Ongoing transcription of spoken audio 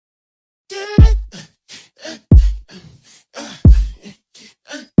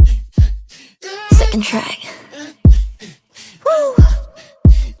second track. Woo.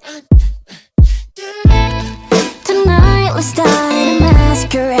 Tonight let's start a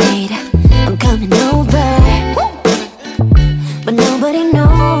masquerade. I'm coming over, but nobody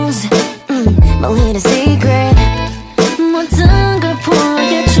knows my little secret. 모든 걸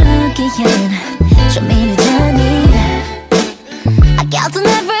보여주기엔 좀 이르잖니. I got to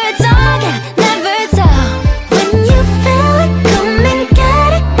never talk, never tell. When you feel it, come and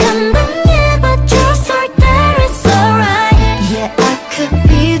get it. 감당해봐, just like that, it's alright. Yeah, I could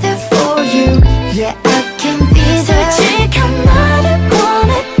be there for you. Yeah, I can be there. 솔직한 나를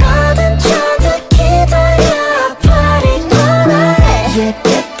원했거든. 저도 기다려, party all night. Yeah,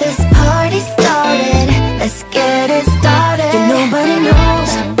 get this party started. Let's get it started. Yeah, nobody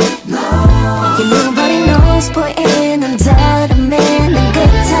knows. Yeah, nobody knows. 보이는 다름에는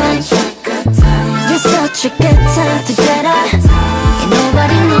good time. You're such a good time together. Yeah,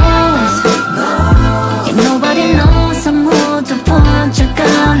 nobody knows. Yeah, nobody knows. 아무도 본 적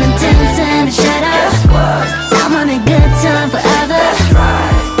없는 dance in the shadow. 나만의 good time forever.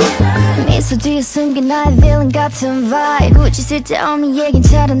 미소 뒤에 숨긴 나의 villain 같은 vibe. 굳이 쓸데없는 얘긴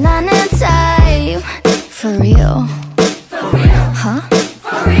잘 안 하는 type. For real. For real. Huh?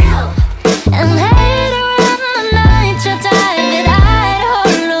 For real. And later on the night 저 dive it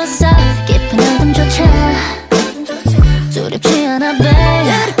홀로서 깊은 어둠조차 두렵지 않아 babe.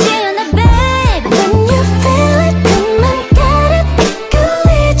 두렵지 않아 babe. When you feel it, come and get it.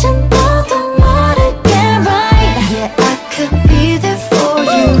 이끌리진 너도 모르게 right. Yeah, I could be there for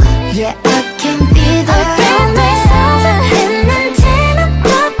you. Yeah, I can be there. I've been there. 있는지는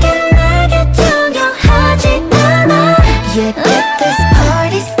밖에 내게 중요하지 않아. Yeah, get this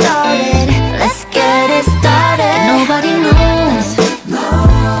party started. Let's get it started. And nobody knows.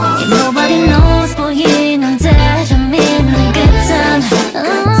 Yeah, nobody knows. 보이는 대로 믿는 good time.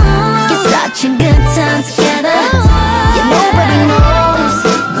 It's such a good time together. Yeah, nobody knows.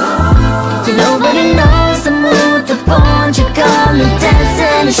 Yeah, nobody knows. 아무도 본 적 없는 dance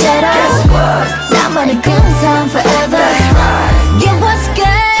in the shadow. 나만의 good time forever. Yeah, what's good?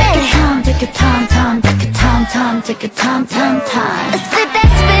 Take your time, take your time, time, take your time, time. Let's flip that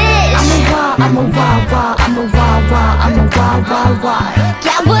switch. I'm a wild, I'm a wild.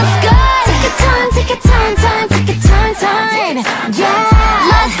 Yeah, what's good? Take your time, take your time, take your time. Yeah,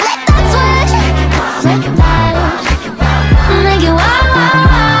 let's flip that switch. Make it wild, make it wild.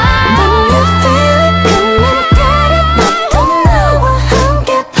 When you feel it, come and get it. 너도 나와 함께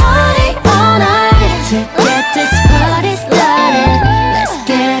party all night. To get this party started, let's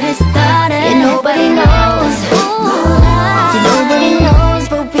get it started. Yeah, nobody knows. Yeah, nobody knows,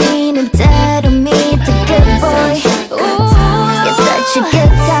 but we know that to meet the good boy. It's such a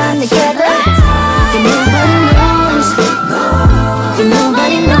good time together. Yeah, nobody knows. Yeah,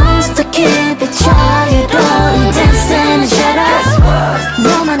 nobody knows to keep it trying.